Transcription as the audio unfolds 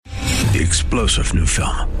The explosive new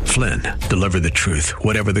film, Flynn, deliver the truth,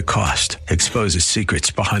 whatever the cost, exposes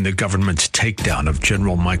secrets behind the government's takedown of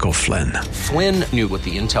General Michael Flynn. Flynn knew what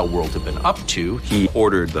the intel world had been up to. He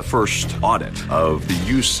ordered the first audit of the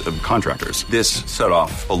use of contractors. This set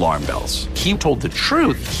off alarm bells. He told the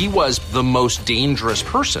truth. He was the most dangerous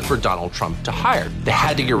person for Donald Trump to hire. They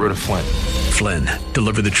had to get rid of Flynn. Flynn,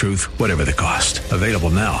 deliver the truth, whatever the cost. Available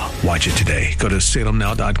now. Watch it today. Go to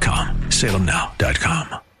salemnow.com.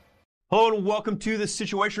 salemnow.com. Hello and welcome to the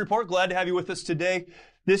Situation Report. Glad to have you with us today.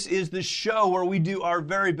 This is the show where we do our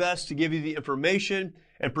very best to give you the information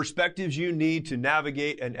and perspectives you need to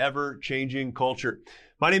navigate an ever-changing culture.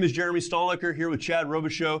 My name is Jeremy Stollicker here with Chad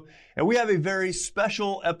Robichaux, and we have a very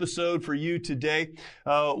special episode for you today.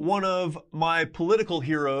 One of my political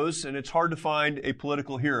heroes, and it's hard to find a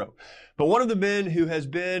political hero, but one of the men who has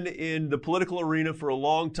been in the political arena for a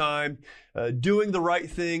long time, doing the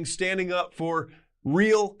right thing, standing up for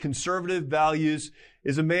real conservative values,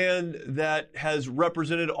 is a man that has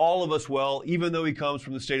represented all of us well, even though he comes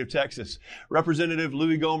from the state of Texas. Representative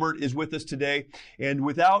Louie Gohmert is with us today. And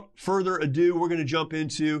without further ado, we're going to jump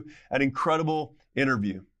into an incredible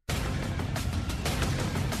interview.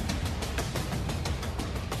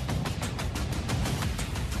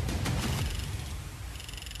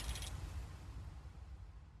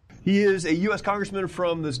 He is a U.S. Congressman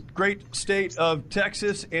from the great state of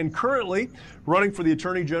Texas and currently running for the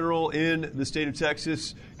Attorney General in the state of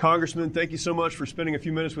Texas. Congressman, thank you so much for spending a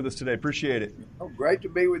few minutes with us today. Appreciate it. Oh, great to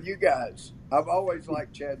be with you guys. I've always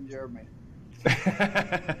liked Chad and Jeremy.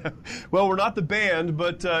 Well, we're not the band,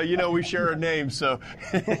 but, we share a name, so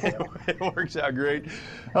it works out great.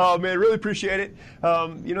 Oh, man, really appreciate it.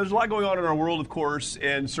 There's a lot going on in our world, of course,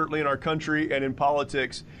 and certainly in our country and in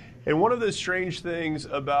politics. And one of the strange things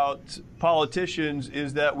about politicians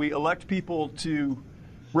is that we elect people to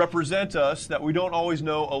represent us that we don't always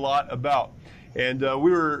know a lot about. And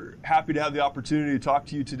we were happy to have the opportunity to talk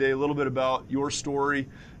to you today a little bit about your story.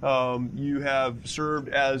 You have served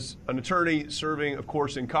as an attorney, serving, of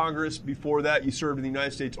course, in Congress. Before that, you served in the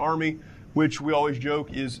United States Army, which we always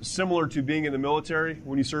joke is similar to being in the military.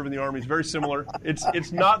 When you serve in the Army, it's very similar.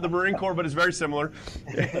 It's not the Marine Corps, but it's very similar.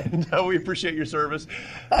 And we appreciate your service.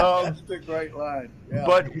 That's a great line. Yeah.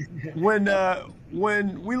 But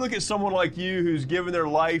when we look at someone like you who's given their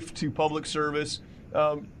life to public service,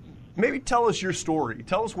 maybe tell us your story.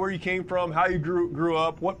 Tell us where you came from, how you grew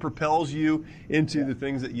up, what propels you into the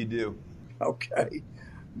things that you do. Okay.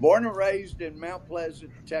 Born and raised in Mount Pleasant,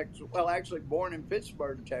 Texas. Well, actually born in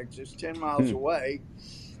Pittsburgh, Texas, 10 miles away,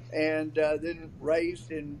 and then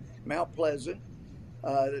raised in Mount Pleasant.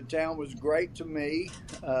 The town was great to me.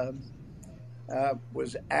 I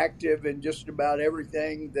was active in just about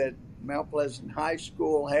everything that Mount Pleasant High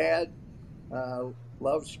School had.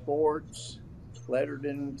 Loved sports, lettered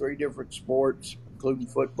in 3 different sports, including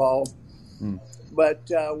football. But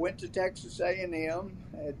went to Texas A&M,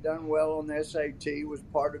 had done well on the SAT, was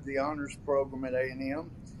part of the honors program at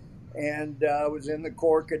A&M, and was in the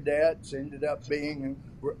Corps Cadets, ended up being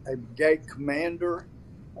a brigade commander,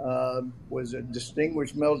 was a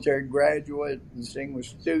distinguished military graduate,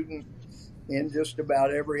 distinguished student in just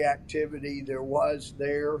about every activity there was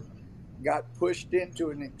there. Got pushed into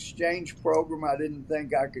an exchange program I didn't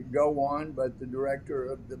think I could go on, but the director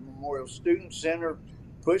of the Memorial Student Center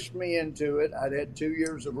pushed me into it. I'd had 2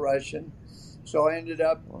 years of Russian, so I ended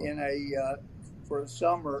up for a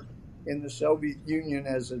summer in the Soviet Union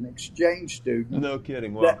as an exchange student. No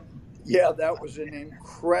kidding. Wow. That was an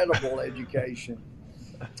incredible education.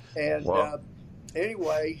 And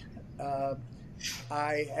anyway,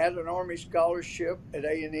 I had an Army scholarship at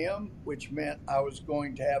A&M, which meant I was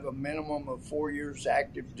going to have a minimum of 4 years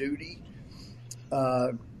active duty.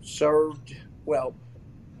 Served, well,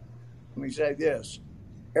 let me say this.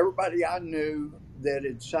 Everybody I knew that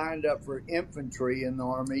had signed up for infantry in the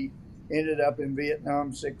Army ended up in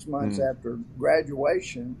Vietnam 6 months after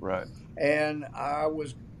graduation. Right. And I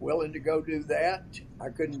was willing to go do that. I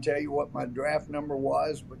couldn't tell you what my draft number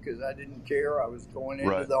was because I didn't care. I was going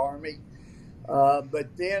into the Army.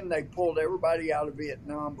 But then they pulled everybody out of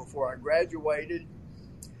Vietnam before I graduated.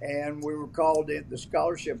 And we were called in, the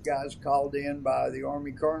scholarship guys called in by the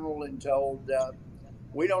Army colonel and told,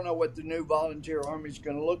 we don't know what the new volunteer Army is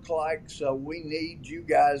going to look like, so we need you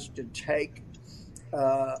guys to take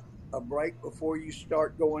a break before you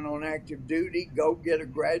start going on active duty. Go get a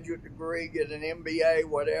graduate degree, get an MBA,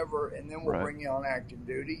 whatever, and then we'll bring you on active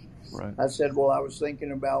duty. Right. I said, well, I was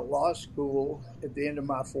thinking about law school at the end of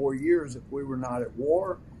my 4 years if we were not at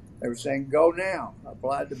war. They were saying, go now. I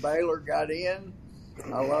applied to Baylor, got in.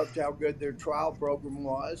 I loved how good their trial program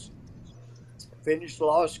was. finished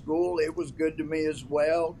law school. It was good to me as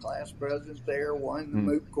well. Class president there, won the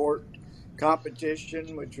moot court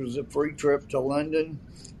competition, which was a free trip to London.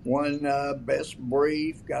 Won best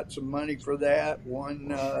brief, got some money for that.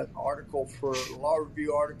 Won article for a law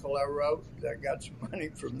review article I wrote. I got some money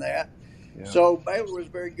from that. Yeah. So Baylor was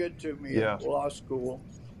very good to me at law school.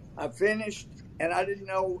 I finished, and I didn't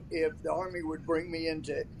know if the Army would bring me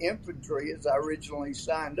into infantry as I originally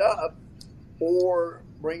signed up, or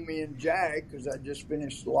bring me in JAG because I just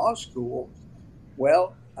finished law school.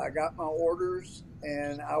 Well, I got my orders,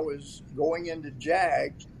 and I was going into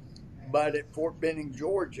JAG, but at Fort Benning,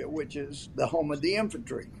 Georgia, which is the home of the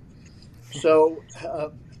infantry. So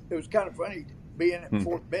it was kind of funny being at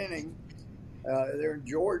Fort Benning there in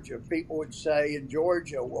Georgia. People would say in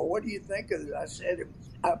Georgia, well, what do you think of it? I said,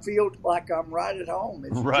 I feel like I'm right at home.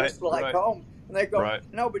 It's just like home. And they go,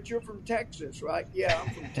 no, but you're from Texas, right? Yeah,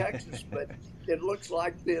 I'm from Texas, but it looks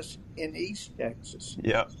like this in East Texas.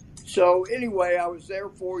 Yeah. So anyway, I was there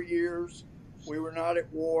 4 years. We were not at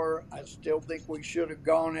war. I still think we should have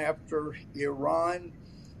gone after Iran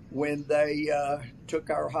when they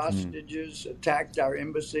took our hostages, attacked our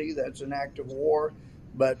embassy. That's an act of war.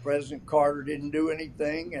 But President Carter didn't do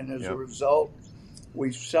anything, and as a result,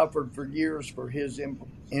 we suffered for years for his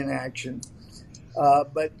inaction.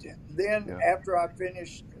 But then after I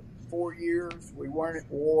finished 4 years, we weren't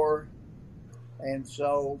at war, and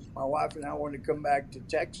so my wife and I wanted to come back to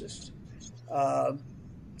Texas.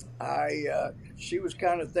 She was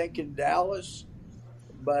kind of thinking Dallas,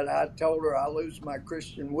 but I told her I lose my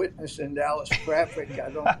Christian witness in Dallas traffic. I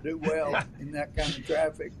don't do well in that kind of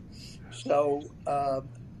traffic. So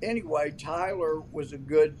anyway, Tyler was a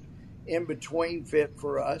good in-between fit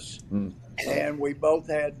for us. And we both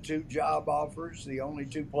had 2 job offers, the only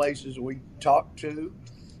 2 places we talked to.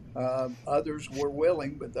 Others were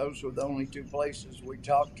willing, but those were the only 2 places we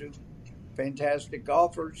talked to. Fantastic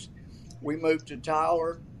offers. We moved to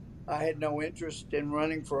Tyler. I had no interest in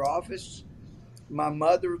running for office. My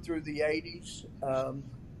mother, through the 80s,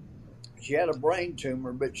 she had a brain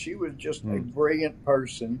tumor, but she was just a brilliant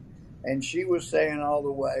person. And she was saying all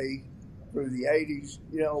the way through the 80s,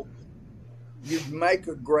 you know, you'd make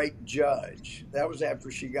a great judge. That was after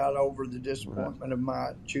she got over the disappointment of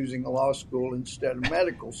my choosing a law school instead of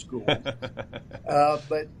medical school.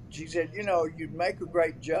 But she said, you know, you'd make a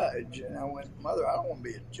great judge. And I went, Mother, I don't want to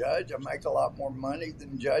be a judge. I make a lot more money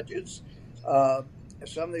than judges.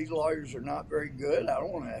 Some of these lawyers are not very good. I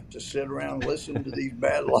don't want to have to sit around and listen to these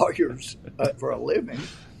bad lawyers for a living.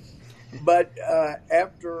 But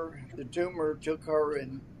after the tumor took her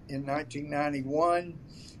in 1991,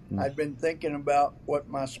 I'd been thinking about what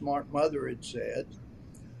my smart mother had said,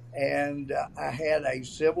 and I had a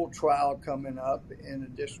civil trial coming up in a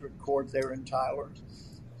district court there in Tyler.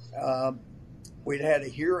 We'd had a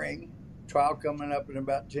hearing, trial coming up in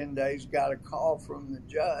about 10 days, got a call from the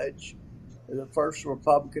judge, the first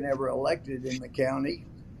Republican ever elected in the county.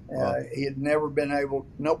 He had never been able,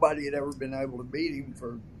 nobody had ever been able to beat him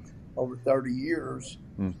for over 30 years.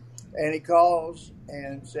 And he calls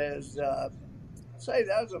and says, say,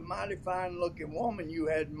 that was a mighty fine looking woman you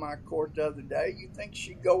had in my court the other day. You think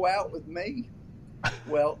she'd go out with me?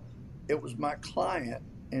 Well, it was my client,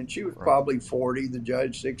 and she was probably 40, the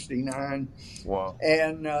judge 69. Wow.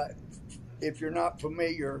 And if you're not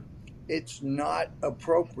familiar, it's not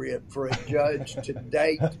appropriate for a judge to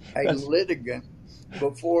date a litigant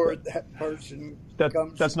before that person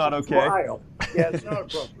comes that's not to okay. trial. Yeah, it's not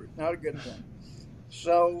appropriate, not a good thing.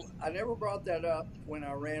 So I never brought that up when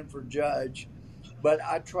I ran for judge, but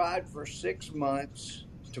I tried for 6 months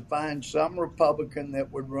to find some Republican that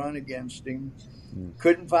would run against him.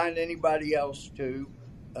 Couldn't find anybody else to.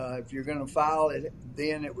 If you're going to file it,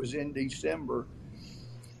 then it was in December.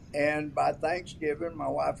 And by Thanksgiving, my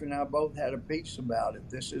wife and I both had a peace about it.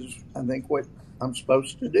 This is, I think, what I'm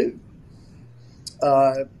supposed to do.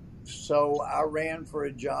 So I ran for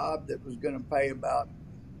a job that was going to pay about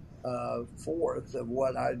a fourth of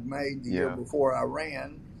what I'd made the year before I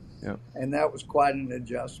ran. Yep. And that was quite an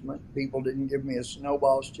adjustment. People didn't give me a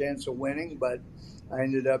snowball's chance of winning, but I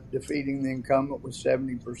ended up defeating the incumbent with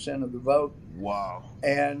 70% of the vote. Wow.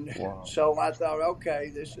 And so I thought,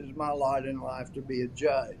 okay, this is my lot in life to be a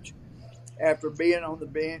judge. After being on the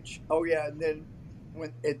bench, and then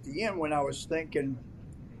at the end when I was thinking,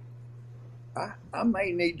 I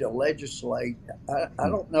may need to legislate. I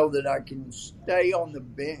don't know that I can stay on the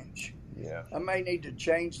bench. Yeah. I may need to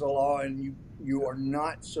change the law, and you are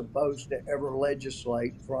not supposed to ever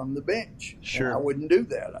legislate from the bench. Sure. And I wouldn't do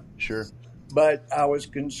that. Sure. But I was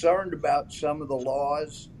concerned about some of the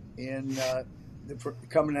laws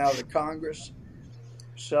coming out of the Congress.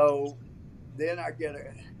 So then I get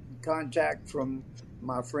a contact from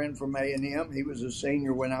my friend from A&M. He was a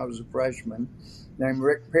senior when I was a freshman, named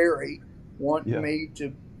Rick Perry,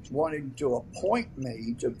 wanting to appoint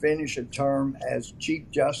me to finish a term as Chief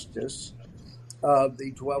Justice of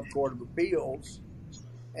the 12th Court of Appeals.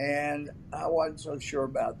 And I wasn't so sure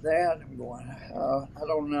about that. I'm going, I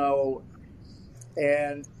don't know.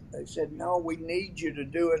 And they said, no, we need you to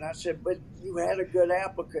do it. And I said, but you had a good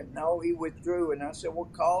applicant. No, he withdrew. And I said, well,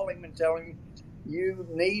 call him and tell him you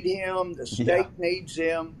need him. The state needs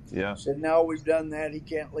him. Yeah. I said, no, we've done that. He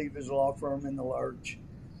can't leave his law firm in the lurch.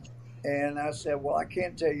 And I said, well, I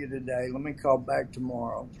can't tell you today. Let me call back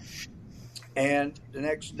tomorrow. And the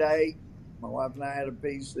next day, my wife and I had a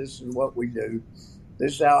piece. This is what we do.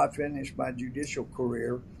 This is how I finished my judicial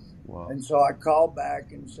career. Wow. And so I called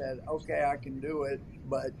back and said, okay, I can do it.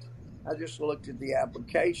 But I just looked at the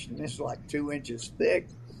application. It's like 2 inches thick.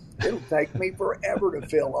 It'll take me forever to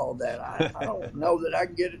fill all that. I don't know that I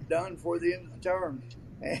can get it done before the end of the term.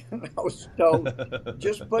 And I was told,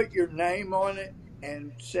 just put your name on it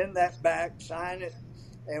and send that back, sign it,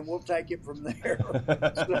 and we'll take it from there.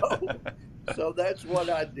 So that's what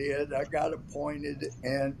I did. I got appointed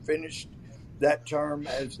and finished that term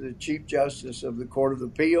as the Chief Justice of the Court of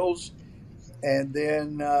Appeals, and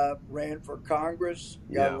then ran for Congress,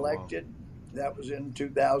 got elected. Wow. That was in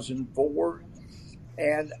 2004.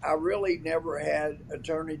 And I really never had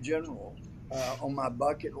Attorney General on my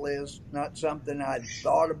bucket list, not something I'd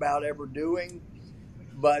thought about ever doing.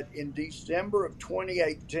 But in December of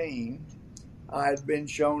 2018, I had been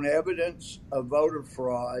shown evidence of voter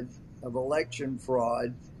fraud, of election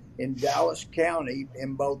fraud in Dallas County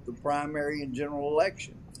in both the primary and general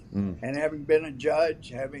election. And having been a judge,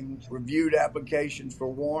 having reviewed applications for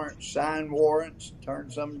warrants, signed warrants,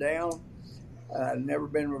 turned some down, never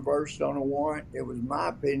been reversed on a warrant. It was my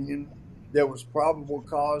opinion there was probable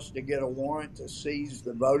cause to get a warrant to seize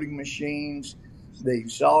the voting machines, the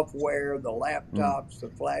software, the laptops, the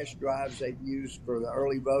flash drives they'd used for the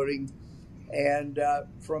early voting. And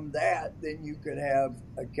from that, then you could have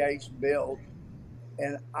a case built.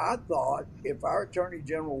 And I thought if our Attorney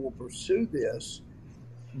General will pursue this,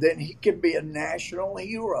 then he can be a national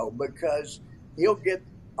hero because he'll get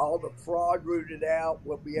all the fraud rooted out.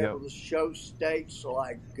 We'll be able to show states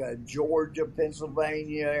like Georgia,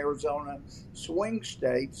 Pennsylvania, Arizona, swing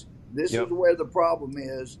states. This is where the problem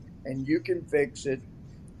is, and you can fix it.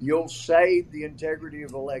 You'll save the integrity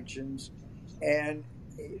of elections. And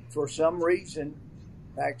for some reason,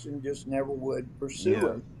 Paxton just never would pursue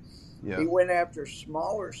it. Yeah. He went after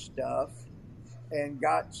smaller stuff and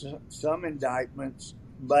got some indictments.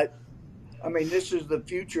 But, I mean, this is the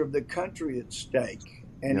future of the country at stake.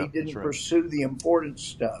 And he didn't pursue the important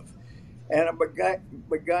stuff. And I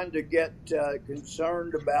begun to get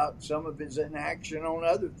concerned about some of his inaction on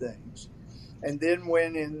other things. And then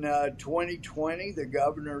when in 2020, the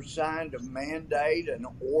governor signed a mandate, an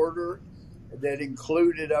order that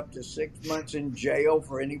included up to 6 months in jail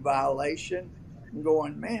for any violation, I'm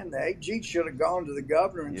going, man, the AG should have gone to the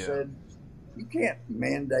governor and said, you can't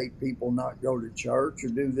mandate people not go to church or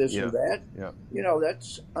do this or that. Yeah. You know,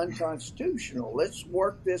 that's unconstitutional. Let's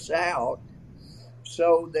work this out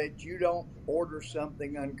so that you don't order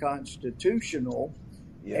something unconstitutional.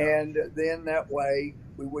 Yeah. And then that way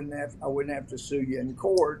I wouldn't have to sue you in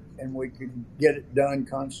court and we could get it done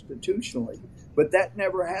constitutionally. But that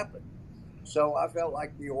never happened. So I felt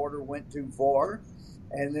like the order went too far.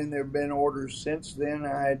 And then there have been orders since then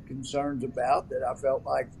I had concerns about that I felt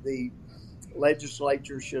like the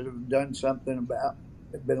legislature should have done something about,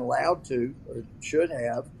 been allowed to, or should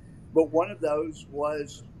have. But one of those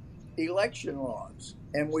was election laws.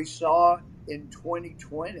 And we saw in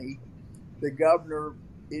 2020, the governor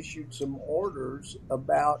issued some orders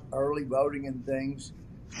about early voting and things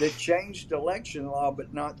that changed election law,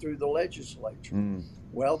 but not through the legislature.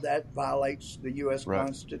 Well, that violates the U.S.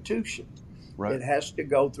 Constitution. It has to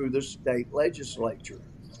go through the state legislature.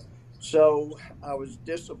 So I was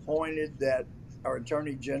disappointed that our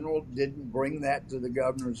Attorney General didn't bring that to the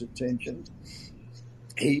governor's attention.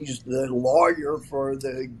 He's the lawyer for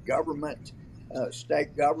the government,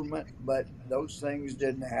 state government, but those things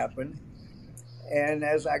didn't happen. And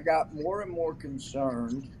as I got more and more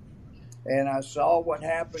concerned, and I saw what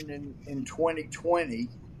happened in 2020,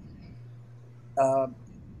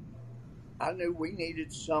 I knew we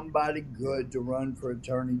needed somebody good to run for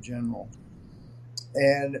Attorney General.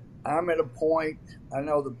 And I'm at a point, I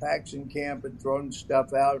know the Paxton camp had thrown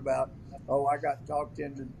stuff out about, I got talked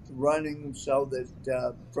into running so that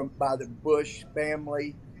by the Bush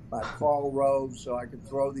family, by Karl Rove, so I could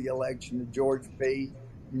throw the election to George P.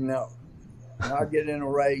 No. When I get in a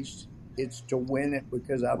race, it's to win it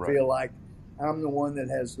because I feel like I'm the one that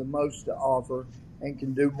has the most to offer and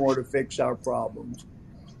can do more to fix our problems.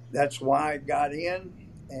 That's why I got in,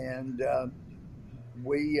 and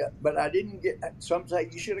but I didn't get. Some say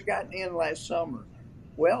you should have gotten in last summer.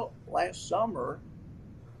 Well, last summer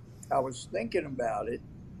I was thinking about it,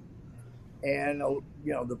 and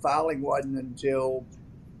the filing wasn't until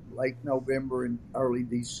late November and early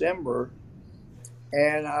December.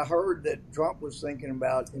 And I heard that Trump was thinking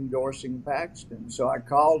about endorsing Paxton. So I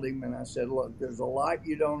called him and I said, look, there's a lot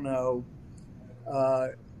you don't know.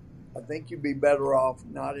 I think you'd be better off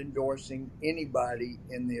not endorsing anybody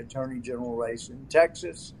in the Attorney General race in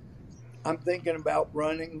Texas. I'm thinking about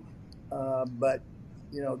running, but,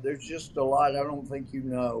 there's just a lot I don't think you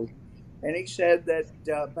know. And he said that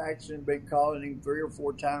Paxton had been calling him 3 or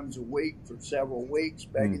 4 times a week for several weeks,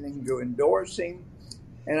 begging him to endorse him.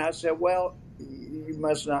 And I said, well, you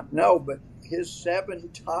must not know, but his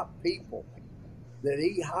 7 top people that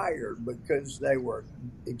he hired, because they were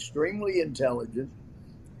extremely intelligent,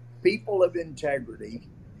 people of integrity,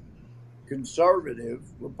 conservative,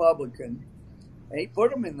 Republican, and he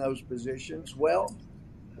put them in those positions. Well,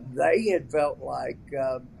 they had felt like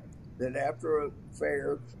that after an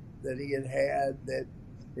affair that he had, that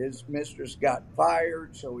his mistress got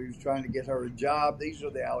fired, so he was trying to get her a job. These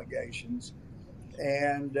are the allegations.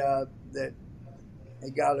 And that he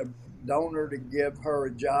got a donor to give her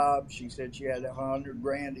a job. She said she had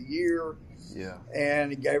 $100,000 a year. Yeah. And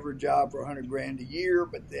he gave her a job for $100,000 a year,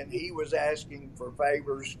 but then he was asking for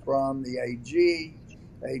favors from the AG.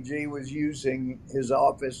 AG was using his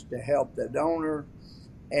office to help the donor.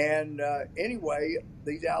 And anyway,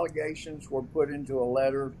 these allegations were put into a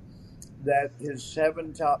letter that his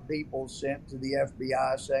 7 top people sent to the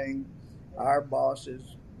FBI saying, our boss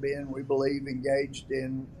has been, we believe, engaged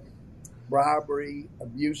in bribery,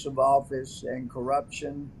 abuse of office, and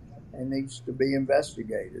corruption, and needs to be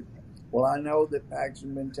investigated. Well, I know that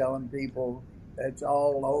Paxton been telling people it's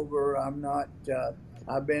all over.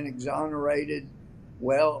 I've been exonerated.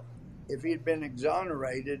 Well, if he'd been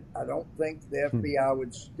exonerated, I don't think the FBI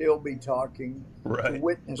would still be talking to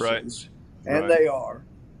witnesses. And they are.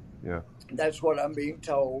 Yeah. That's what I'm being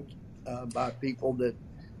told by people that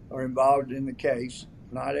are involved in the case.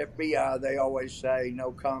 Not FBI. They always say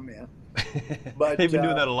no comment. But they've been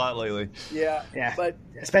doing that a lot lately. Yeah. But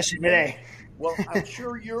especially today. Well, I'm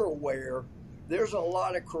sure you're aware there's a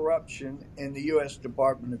lot of corruption in the U.S.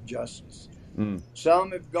 Department of Justice.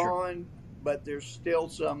 Some have gone, but there's still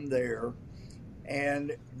some there.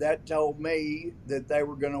 And that told me that they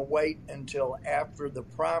were going to wait until after the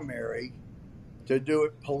primary to do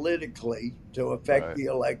it politically to affect the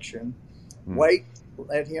election. Wait,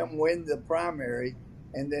 let him win the primary,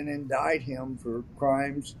 and then indict him for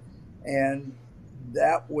crimes. And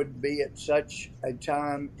that would be at such a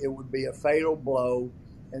time, it would be a fatal blow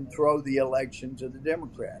and throw the election to the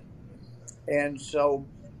Democrat. And so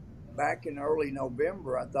back in early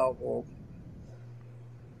November, I thought, well,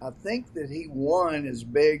 I think that he won as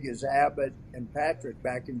big as Abbott and Patrick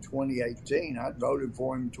back in 2018. I voted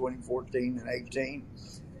for him in 2014 and 18.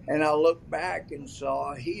 And I looked back and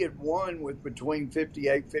saw he had won with between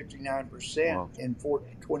 58 and 59% in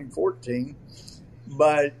 2014.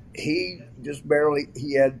 But he just barely,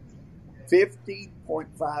 he had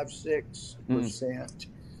 50.56%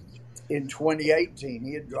 in 2018.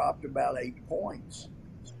 He had dropped about 8 points.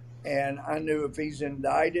 And I knew if he's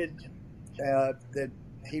indicted that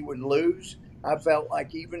he would lose. I felt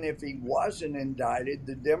like even if he wasn't indicted,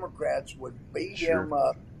 the Democrats would beat him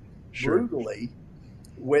up brutally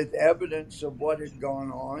with evidence of what had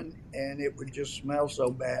gone on, and it would just smell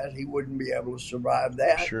so bad he wouldn't be able to survive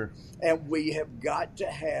that. And we have got to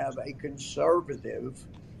have a conservative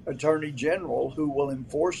attorney general who will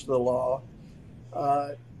enforce the law.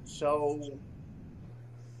 So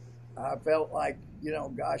I felt like,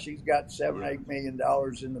 gosh, he's got $7-8 million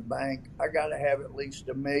in the bank. I got to have at least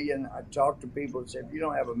 $1 million. I talked to people and said, if you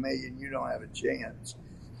don't have $1 million, you don't have a chance.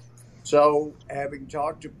 So having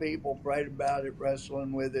talked to people, prayed about it,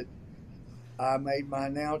 wrestling with it, I made my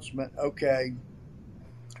announcement, okay,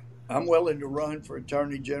 I'm willing to run for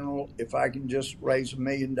attorney general if I can just raise $1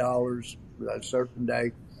 million a certain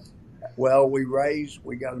day. Well, we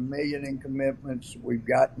got $1 million in commitments. We've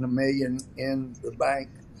gotten $1 million in the bank.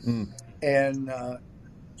 And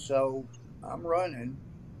so I'm running.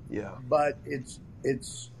 Yeah. But it's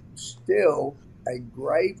still a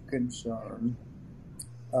grave concern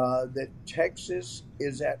that Texas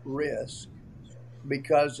is at risk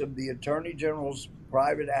because of the Attorney General's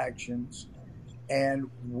private actions, and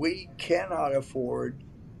we cannot afford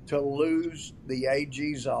to lose the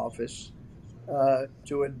AG's office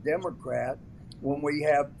to a Democrat when we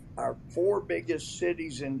have our 4 biggest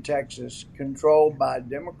cities in Texas controlled by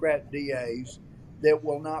Democrat DAs that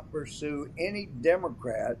will not pursue any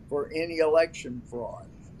Democrat for any election fraud.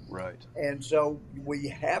 Right. And so we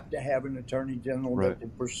have to have an attorney general Right. that will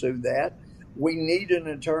pursue that. We need an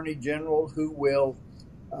attorney general who will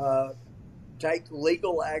take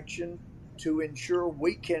legal action to ensure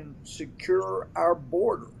we can secure our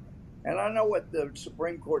border. And I know what the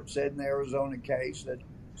Supreme Court said in the Arizona case, that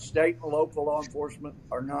state and local law enforcement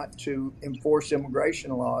are not to enforce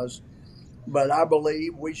immigration laws. But I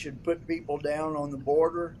believe we should put people down on the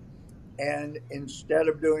border, and instead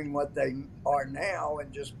of doing what they are now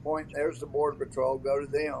and just point, there's the Border Patrol, go to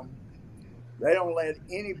them, they don't let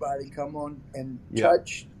anybody come on and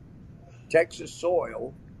touch Texas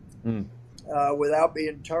soil without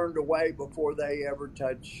being turned away before they ever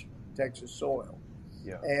touch Texas soil.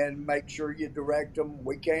 Yeah. And make sure you direct them.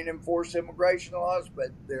 We can't enforce immigration laws, but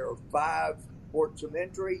there are 5 ports of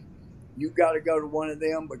entry. You've got to go to one of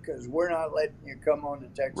them because we're not letting you come onto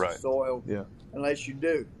Texas soil unless you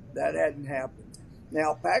do. That hadn't happened.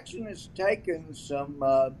 Now, Paxton has taken some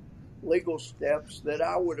legal steps that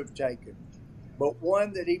I would have taken, but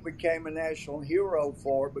one that he became a national hero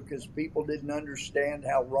for because people didn't understand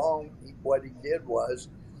how wrong what he did was.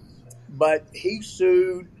 But he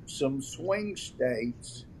sued some swing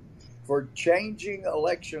states for changing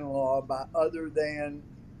election law by other than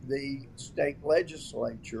the state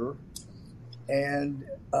legislature. And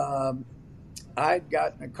I had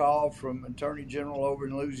gotten a call from Attorney General over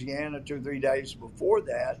in Louisiana 2 or 3 days before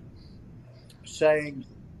that saying,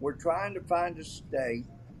 we're trying to find a state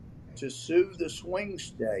to sue the swing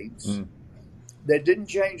states that didn't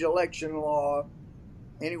change election law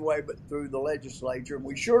anyway, but through the legislature. And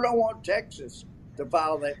we sure don't want Texas to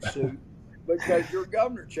file that suit because your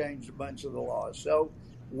governor changed a bunch of the laws. So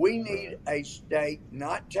we need a state,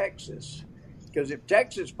 not Texas, because if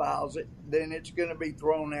Texas files it, then it's going to be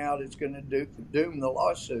thrown out. It's going to doom the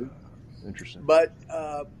lawsuit. Interesting. But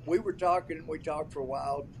we talked for a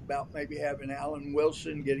while about maybe having Alan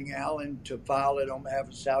Wilson, getting Alan to file it on behalf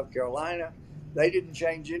of South Carolina. They didn't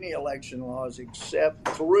change any election laws except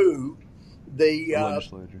through the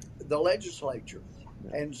legislature.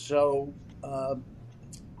 Yeah. And so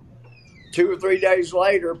 2 or 3 days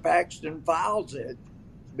later, Paxton files it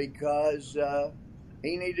because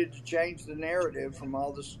he needed to change the narrative from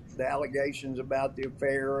all the allegations about the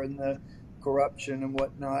affair and the corruption and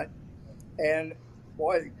whatnot. And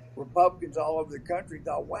boy, Republicans all over the country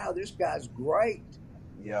thought, wow, this guy's great.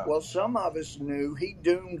 Yeah. Well, some of us knew he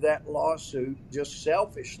doomed that lawsuit just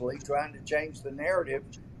selfishly, trying to change the narrative.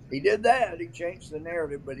 He did that. He changed the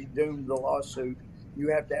narrative, but he doomed the lawsuit. You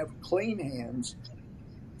have to have clean hands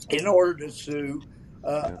in order to sue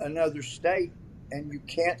another state, and you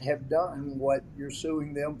can't have done what you're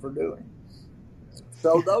suing them for doing.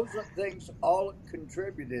 So those are things all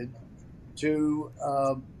contributed to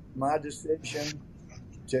my decision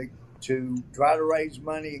to try to raise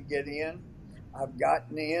money and get in. I've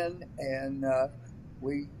gotten in, and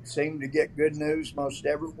we seem to get good news most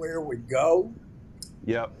everywhere we go.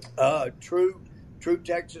 Yep. True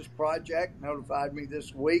Texas Project notified me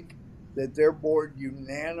this week that their board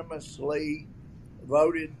unanimously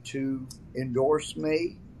voted to endorse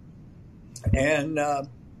me. And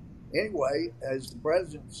anyway, as the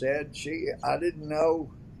president said, I didn't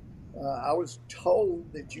know. I was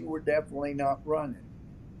told that you were definitely not running.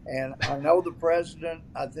 And I know the president,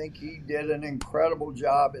 I think he did an incredible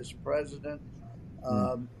job as president.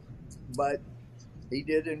 But he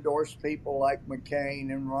did endorse people like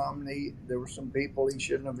McCain and Romney. There were some people he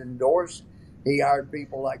shouldn't have endorsed. He hired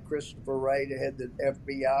people like Christopher Wray to head the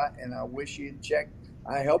FBI, and I wish he had checked.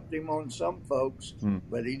 I helped him on some folks,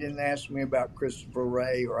 but he didn't ask me about Christopher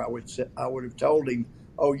Wray, or I would have told him,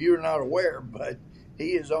 oh, you're not aware, but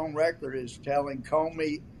he is on record as telling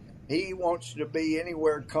Comey he wants to be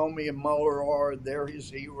anywhere Comey and Mueller are. They're his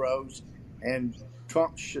heroes, and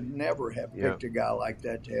Trump should never have picked a guy like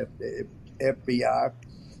that to have the FBI.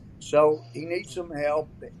 So he needs some help.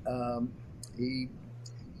 He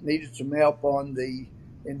needed some help on the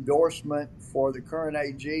endorsement for the current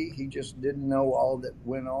AG. He just didn't know all that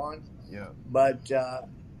went on. Yeah. But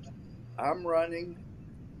I'm running,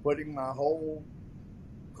 putting my whole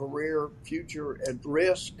career future at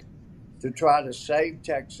risk to try to save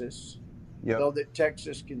Texas so that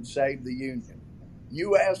Texas can save the Union.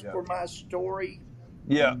 You asked for my story.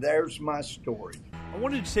 Yeah. And there's my story. I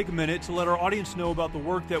wanted to take a minute to let our audience know about the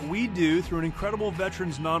work that we do through an incredible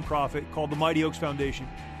veterans nonprofit called the Mighty Oaks Foundation.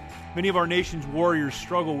 Many of our nation's warriors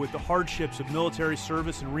struggle with the hardships of military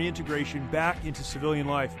service and reintegration back into civilian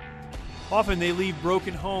life. Often they leave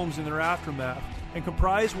broken homes in their aftermath, and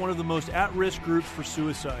comprise one of the most at-risk groups for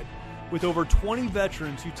suicide, with over 20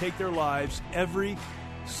 veterans who take their lives every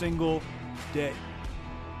single day.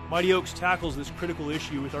 Mighty Oaks tackles this critical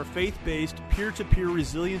issue with our faith-based, peer-to-peer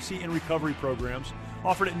resiliency and recovery programs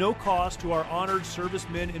offered at no cost to our honored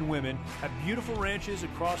servicemen and women at beautiful ranches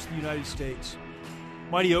across the United States.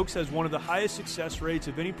 Mighty Oaks has one of the highest success rates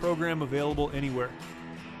of any program available anywhere.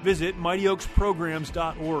 Visit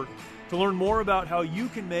MightyOaksPrograms.org to learn more about how you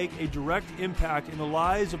can make a direct impact in the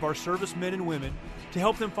lives of our servicemen and women to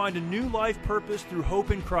help them find a new life purpose through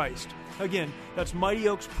hope in Christ. Again, that's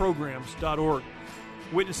MightyOaksPrograms.org.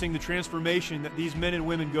 Witnessing the transformation that these men and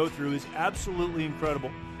women go through is absolutely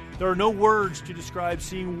incredible. There are no words to describe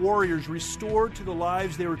seeing warriors restored to the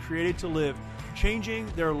lives they were created to live, changing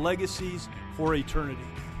their legacies for eternity.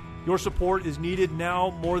 Your support is needed now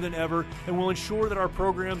more than ever and will ensure that our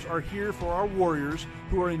programs are here for our warriors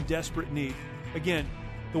who are in desperate need. Again,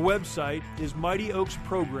 the website is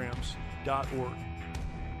MightyOaksPrograms.org.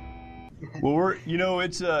 Well,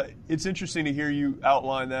 it's interesting to hear you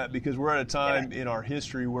outline that, because we're at a time in our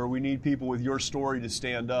history where we need people with your story to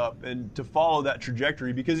stand up and to follow that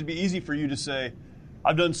trajectory, because it'd be easy for you to say,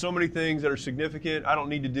 I've done so many things that are significant, I don't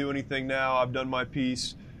need to do anything now, I've done my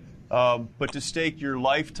piece. But to stake your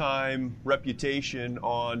lifetime reputation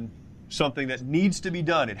on something that needs to be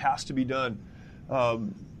done, it has to be done.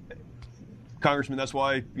 Congressman, that's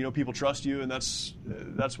why people trust you, and that's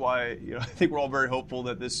why I think we're all very hopeful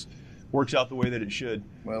that this works out the way that it should.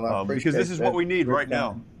 Well, I appreciate because this is what we need right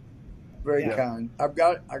now. Very kind. I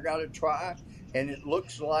got to try, and it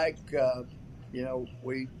looks like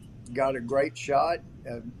we got a great shot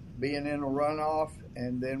at being in a runoff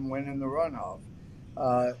and then winning the runoff.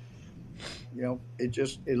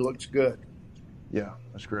 It looks good. Yeah,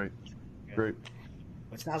 that's great. Great.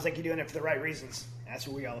 It sounds like you're doing it for the right reasons. That's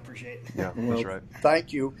what we all appreciate. Yeah, that's right.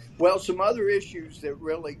 Thank you. Well, some other issues that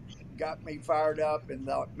really got me fired up and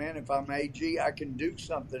thought, man, if I'm AG, I can do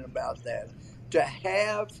something about that. To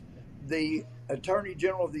have the Attorney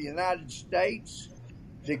General of the United States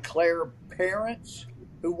declare parents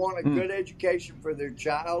who want a good education for their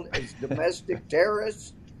child as domestic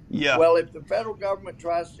terrorists. Yeah. Well, if the federal government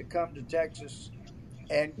tries to come to Texas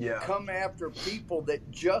and come after people that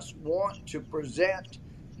just want to present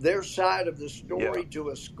their side of the story to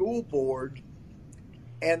a school board,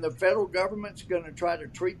 and the federal government's going to try to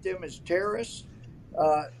treat them as terrorists,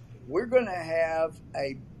 we're going to have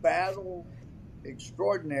a battle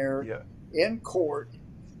extraordinaire in court,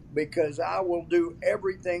 because I will do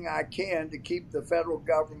everything I can to keep the federal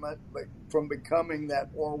government from becoming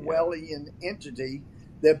that Orwellian entity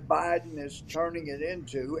that Biden is turning it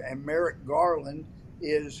into, and Merrick Garland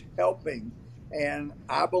is helping. And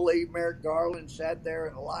I believe Merrick Garland sat there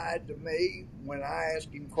and lied to me when I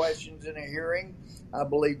asked him questions in a hearing. I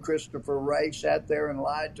believe Christopher Wray sat there and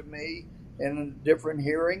lied to me in a different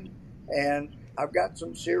hearing. And I've got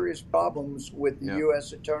some serious problems with the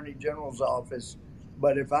U.S. Attorney General's office.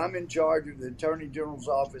 But if I'm in charge of the Attorney General's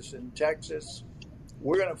office in Texas,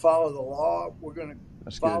 we're going to follow the law. We're going to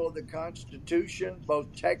follow the Constitution,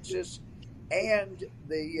 both Texas and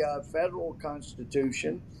the federal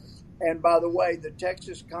Constitution. And by the way, the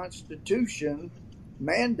Texas Constitution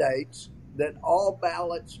mandates that all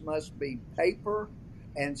ballots must be paper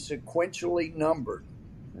and sequentially numbered.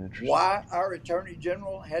 Why our Attorney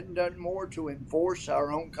General hadn't done more to enforce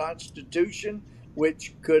our own Constitution,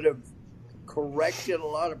 which could have corrected a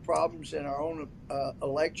lot of problems in our own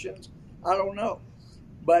elections, I don't know.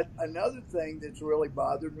 But another thing that's really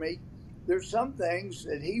bothered me, there's some things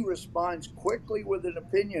that he responds quickly with an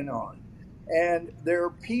opinion on. And there are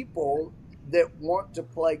people that want to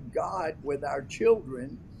play God with our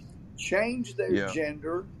children, change their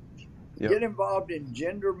gender, get involved in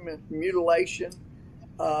gender mutilation.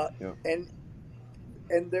 And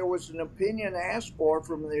there was an opinion asked for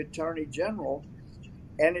from the Attorney General,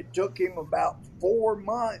 and it took him about 4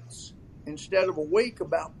 months, instead of a week,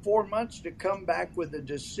 about 4 months to come back with a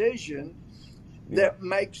decision that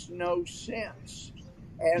makes no sense.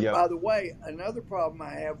 And by the way, another problem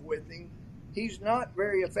I have with him, he's not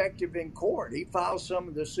very effective in court. He files some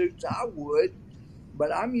of the suits I would,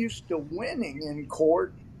 but I'm used to winning in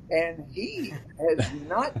court, and he has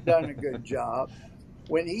not done a good job.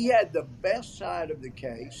 When he had the best side of the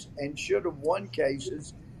case and should have won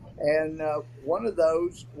cases, and one of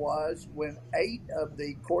those was when 8 of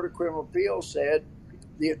the Court of Criminal Appeals said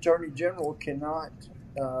the Attorney General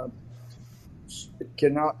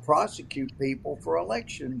cannot prosecute people for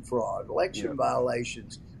election fraud, election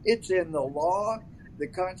violations. It's in the law. The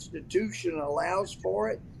Constitution allows for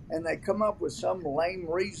it, and they come up with some lame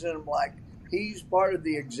reason like he's part of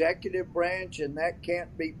the executive branch and that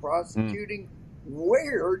can't be prosecuting.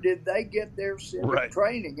 where did they get their civic Right.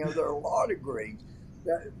 training or their law degrees?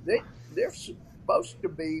 They're supposed to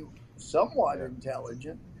be somewhat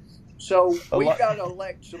intelligent. So we got to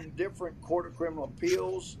elect some different Court of Criminal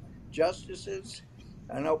Appeals justices.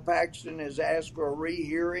 I know Paxton has asked for a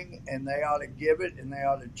rehearing, and they ought to give it, and they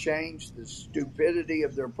ought to change the stupidity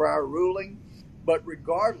of their prior ruling. But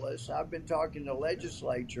regardless, I've been talking to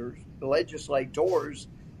legislators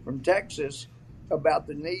from Texas about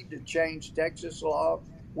the need to change Texas law.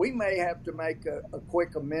 We may have to make a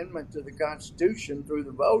quick amendment to the Constitution through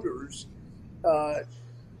the voters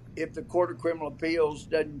if the Court of Criminal Appeals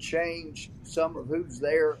doesn't change some of who's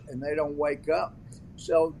there and they don't wake up,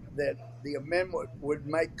 so that the amendment would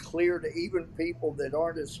make clear to even people that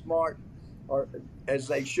aren't as smart or as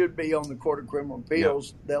they should be on the Court of Criminal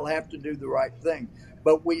Appeals, they'll have to do the right thing.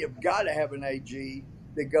 But we have got to have an AG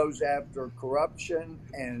that goes after corruption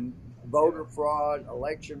and voter fraud,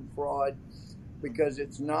 election fraud, because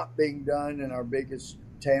it's not being done in our biggest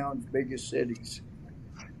towns, biggest cities.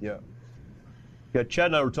 Yeah. Yeah, Chad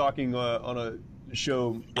and I were talking on a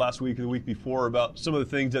show last week or the week before about some of the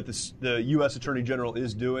things that the U.S. Attorney General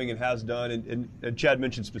is doing and has done. And Chad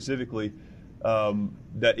mentioned specifically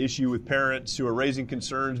that issue with parents who are raising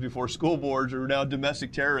concerns before school boards are now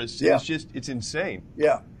domestic terrorists. Yeah. It's insane.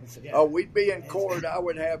 Yeah. Oh, we'd be in court. I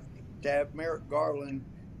would have to have Merrick Garland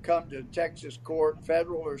come to Texas court,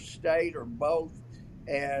 federal or state or both,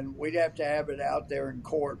 and we'd have to have it out there in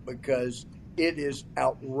court because it is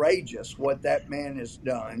outrageous what that man has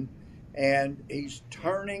done, and he's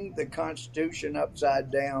turning the Constitution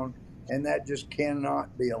upside down, and that just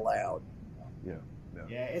cannot be allowed.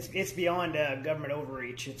 Yeah, it's beyond government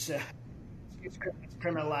overreach. It's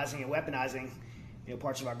criminalizing and weaponizing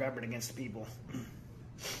parts of our government against the people.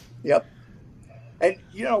 Yep. And,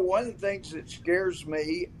 one of the things that scares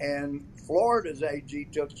me, and Florida's AG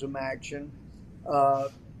took some action.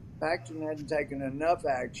 Paxton hadn't taken enough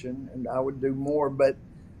action, and I would do more. But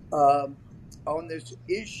on this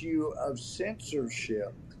issue of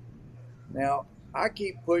censorship, now I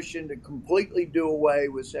keep pushing to completely do away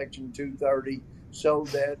with Section 230 so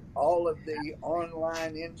that all of the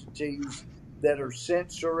online entities that are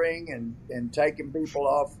censoring and taking people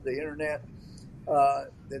off the internet,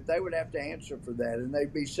 that they would have to answer for that, and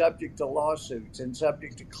they'd be subject to lawsuits and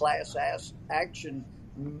subject to class action,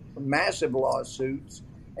 massive lawsuits,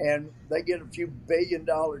 and they get a few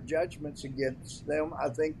billion-dollar judgments against them. I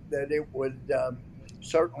think that it would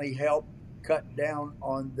certainly help cut down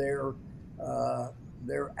on their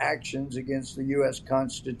actions against the U.S.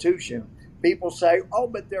 Constitution. People say, oh,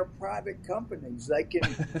 but they're private companies. They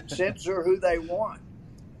can censor who they want.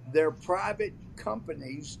 They're private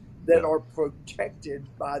companies that are protected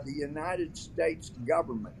by the United States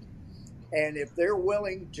government. And if they're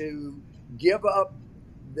willing to give up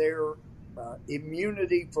their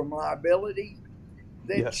immunity from liability,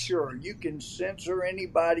 then sure, you can censor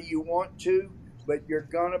anybody you want to, but you're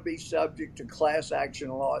going to be subject to class action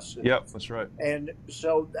lawsuits. Yep, that's right. And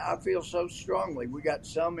so I feel so strongly. We got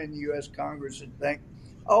some in the U.S. Congress that think,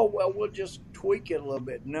 oh, well, we'll just tweak it a little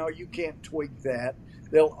bit. No, you can't tweak that.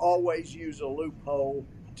 They'll always use a loophole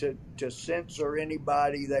to censor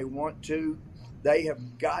anybody they want to. They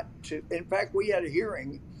have got to. In fact, we had a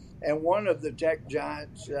hearing, and one of the tech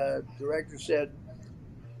giants director said,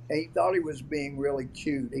 and he thought he was being really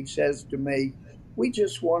cute. He says to me, we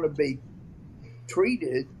just want to be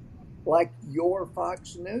treated like your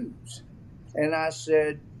Fox News. And I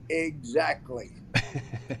said, exactly.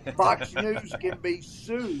 Fox News can be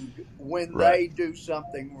sued when they do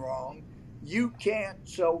something wrong. You can't,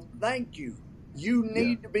 so thank you. You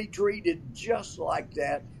need to be treated just like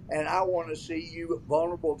that, and I want to see you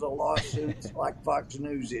vulnerable to lawsuits like Fox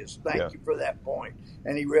News is. Thank you for that point.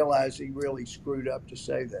 And he realized he really screwed up to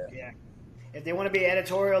say that. Yeah. If they want to be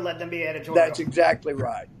editorial, let them be editorial. That's exactly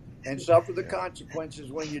right. And suffer the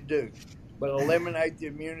consequences when you do. But eliminate the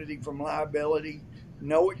immunity from liability.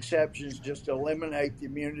 No exceptions, just eliminate the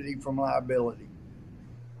immunity from liability.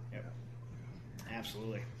 Yeah.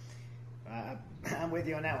 Absolutely. I'm with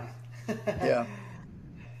you on that one. Yeah.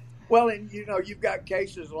 Well, and you've got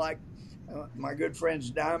cases like my good friends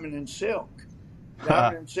Diamond and Silk.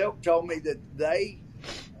 Diamond and Silk told me that they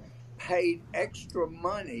paid extra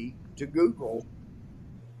money to Google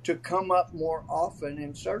to come up more often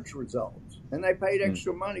in search results. And they paid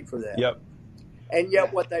extra money for that. Yep. And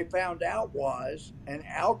yet what they found out was an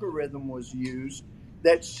algorithm was used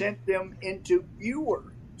that sent them into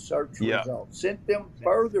fewer search results, sent them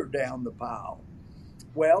further down the pile.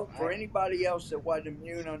 Well, for anybody else that wasn't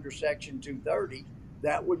immune under Section 230,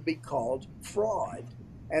 that would be called fraud,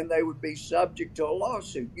 and they would be subject to a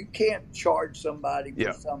lawsuit. You can't charge somebody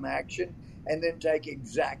for some action and then take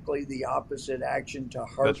exactly the opposite action to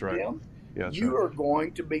hurt That's right. them, That's you right. are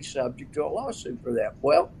going to be subject to a lawsuit for that.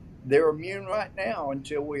 Well, they're immune right now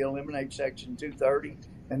until we eliminate Section 230,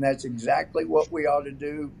 and that's exactly what we ought to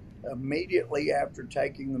do immediately after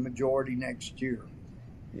taking the majority next year.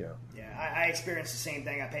 Yeah. Yeah, I experienced the same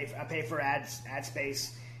thing. I pay for ad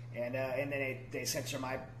space, and then they censor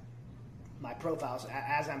my profiles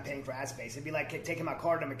as I'm paying for ad space. It'd be like taking my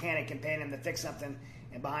car to a mechanic and paying him to fix something,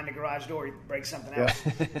 and behind the garage door he breaks something else.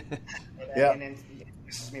 And then he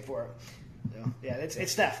pisses me for it. So, yeah,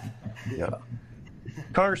 it's tough. Yeah.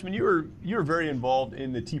 Congressman, you were very involved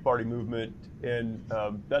in the Tea Party movement, and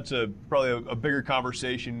that's probably a bigger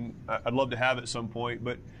conversation. I'd love to have at some point.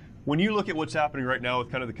 But when you look at what's happening right now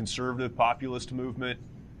with kind of the conservative populist movement,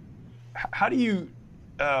 how do you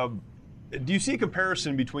see a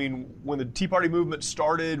comparison between when the Tea Party movement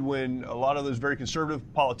started, when a lot of those very conservative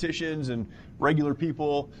politicians and regular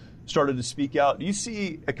people started to speak out? Do you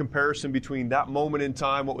see a comparison between that moment in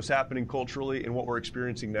time, what was happening culturally, and what we're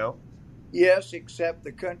experiencing now? Yes, except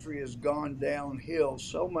the country has gone downhill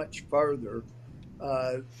so much further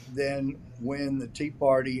than when the Tea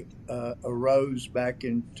Party arose back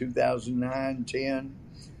in 2009-10.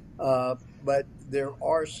 But there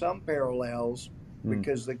are some parallels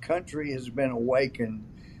because the country has been awakened.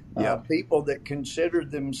 People that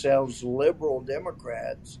considered themselves liberal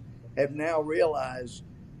Democrats have now realized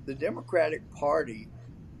the Democratic Party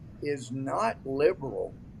is not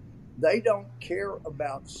liberal. They don't care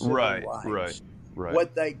about civil rights. Right.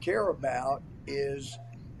 What they care about is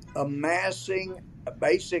amassing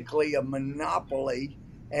basically a monopoly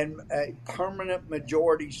and a permanent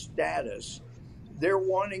majority status. They're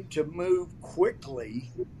wanting to move quickly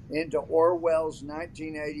into Orwell's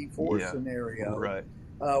 1984 scenario. Right.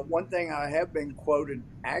 One thing I have been quoted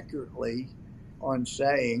accurately on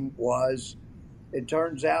saying was, it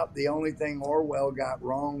turns out the only thing Orwell got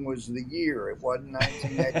wrong was the year. It wasn't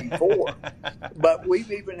 1984. But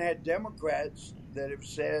we've even had Democrats that have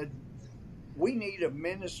said, we need a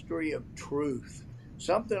ministry of truth,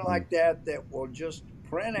 something like that will just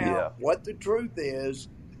print out what the truth is,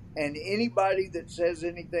 and anybody that says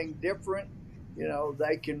anything different,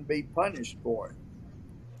 they can be punished for it.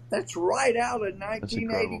 That's right out of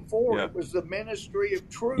 1984. It was the ministry of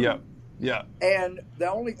truth. Yeah. And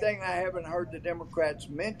the only thing I haven't heard the Democrats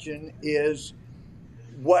mention is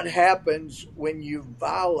what happens when you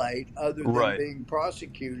violate other than being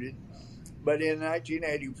prosecuted. But in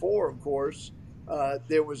 1984, of course,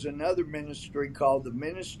 there was another ministry called the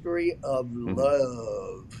Ministry of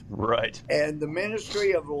Love. Right. And the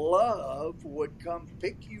Ministry of Love would come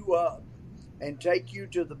pick you up and take you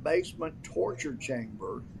to the basement torture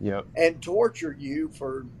chamber and torture you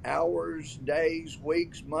for hours, days,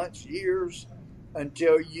 weeks, months, years,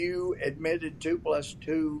 until you admitted 2 +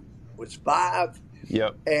 2 was 5.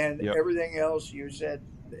 And everything else you said,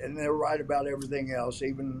 and they're right about everything else,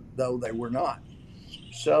 even though they were not.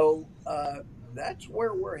 So that's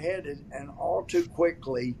where we're headed, and all too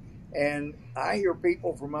quickly. And I hear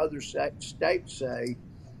people from other states say,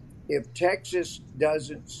 if Texas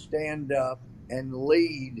doesn't stand up and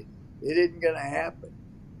lead, it isn't going to happen.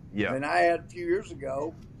 And I had a few years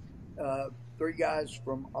ago 3 guys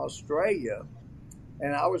from Australia,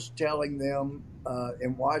 and I was telling them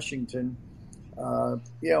in Washington,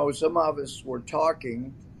 some of us were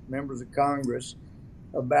talking, members of Congress,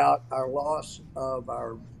 about our loss of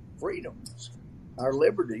our freedoms, our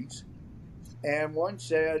liberties. And one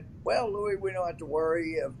said, well, Louis, we don't have to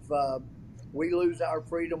worry. If we lose our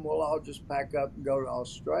freedom, we'll all just pack up and go to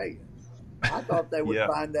Australia. I thought they would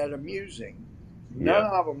find that amusing. None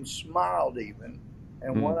of them smiled even.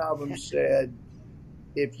 And one of them said,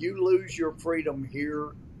 if you lose your freedom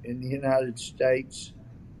here in the United States,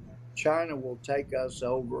 China will take us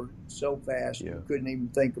over so fast you couldn't even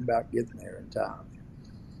think about getting there in time.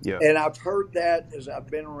 And I've heard that as I've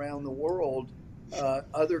been around the world.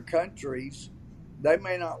 Other countries, they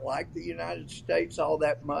may not like the United States all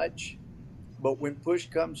that much, but when push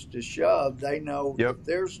comes to shove, they know if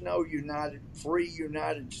there's no free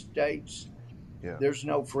United States, there's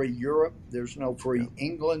no free Europe, there's no free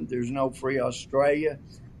England, there's no free Australia.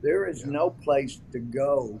 There is no place to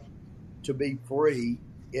go to be free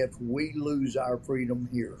if we lose our freedom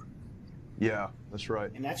here. Yeah, that's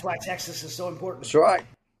right. And that's why Texas is so important. That's right.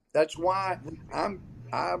 That's why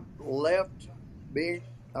I left being,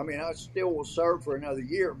 I still will serve for another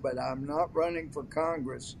year, but I'm not running for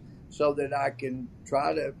Congress so that I can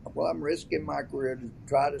I'm risking my career to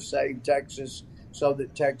try to save Texas so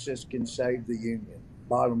that Texas can save the Union,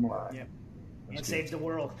 bottom line. It saves the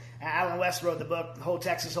world. Alan West wrote the book, Hold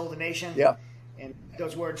Texas, Hold the Nation. And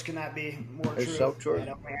those words cannot be more true. It's so true. You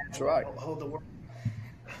know, That's right. Hold the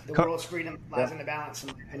world's freedom lies in the balance, in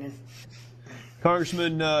my opinion.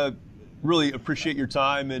 Congressman, really appreciate your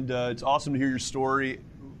time, and it's awesome to hear your story.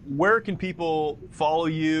 Where can people follow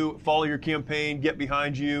you, follow your campaign, get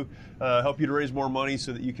behind you, help you to raise more money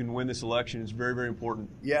so that you can win this election? It's very, very important.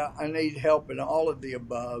 Yeah, I need help in all of the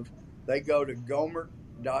above. They go to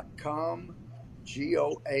gohmert.com,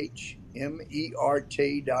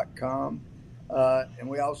 GOHMERT.com. And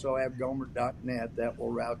we also have gohmert.net. That will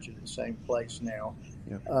route you to the same place now.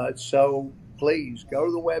 Yeah. So please go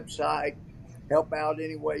to the website, help out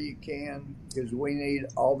any way you can, because we need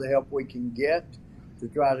all the help we can get to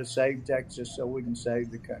try to save Texas so we can save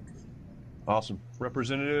the country. Awesome.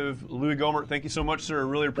 Representative Louis Gohmert, thank you so much, sir. I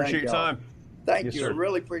really appreciate your time. Thank yes, you. Sir. I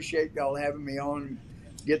really appreciate y'all having me on.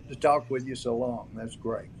 Get to talk with you so long. That's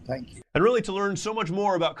great. Thank you. And really to learn so much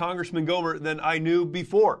more about Congressman Gohmert than I knew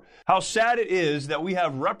before. How sad it is that we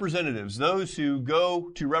have representatives, those who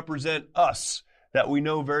go to represent us, that we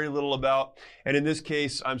know very little about. And in this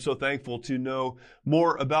case, I'm so thankful to know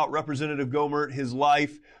more about Representative Gohmert, his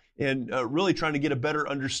life, and really trying to get a better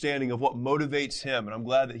understanding of what motivates him. And I'm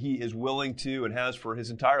glad that he is willing to, and has for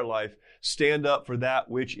his entire life, stand up for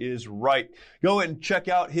that which is right. Go and check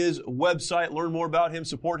out his website, learn more about him,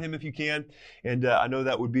 support him if you can, and I know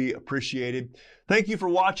that would be appreciated. Thank you for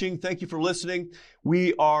watching. Thank you for listening.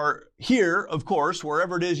 We are here, of course,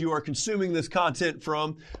 wherever it is you are consuming this content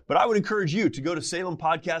from, but I would encourage you to go to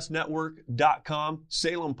SalemPodcastNetwork.com,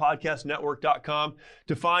 SalemPodcastNetwork.com,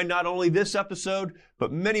 to find not only this episode,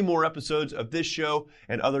 but many more episodes of this show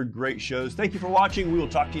and other great shows. Thank you for watching. We will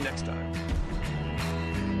talk to you next time.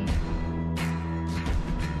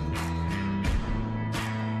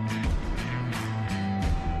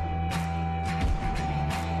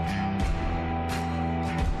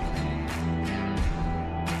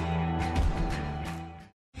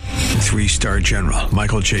 Three-star General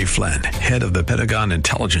Michael J. Flynn, head of the Pentagon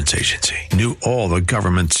Intelligence Agency, knew all the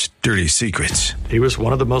government's dirty secrets. He was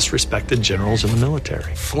one of the most respected generals in the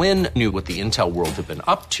military. Flynn knew what the intel world had been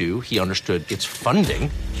up to. He understood its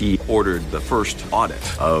funding. He ordered the first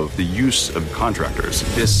audit of the use of contractors.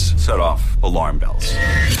 This set off alarm bells.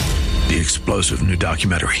 The explosive new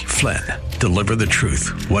documentary, Flynn, Deliver the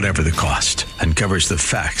Truth, Whatever the Cost, uncovers the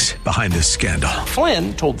facts behind this scandal.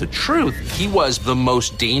 Flynn told the truth. He was the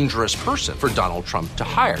most dangerous person for Donald Trump to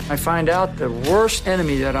hire. I find out the worst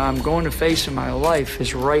enemy that I'm going to face in my life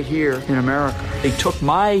is right here in America. They took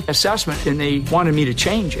my assessment and they wanted me to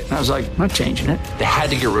change it. And I was like, I'm not changing it. They had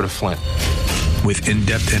to get rid of Flynn. With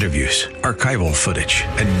in-depth interviews, archival footage,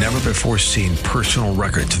 and never-before-seen personal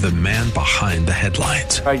records of the man behind the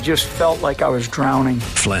headlines. I just felt like I was drowning.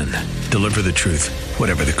 Flynn, Deliver the Truth,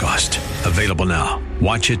 Whatever the Cost. Available now.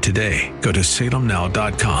 Watch it today. Go to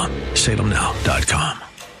SalemNow.com. SalemNow.com.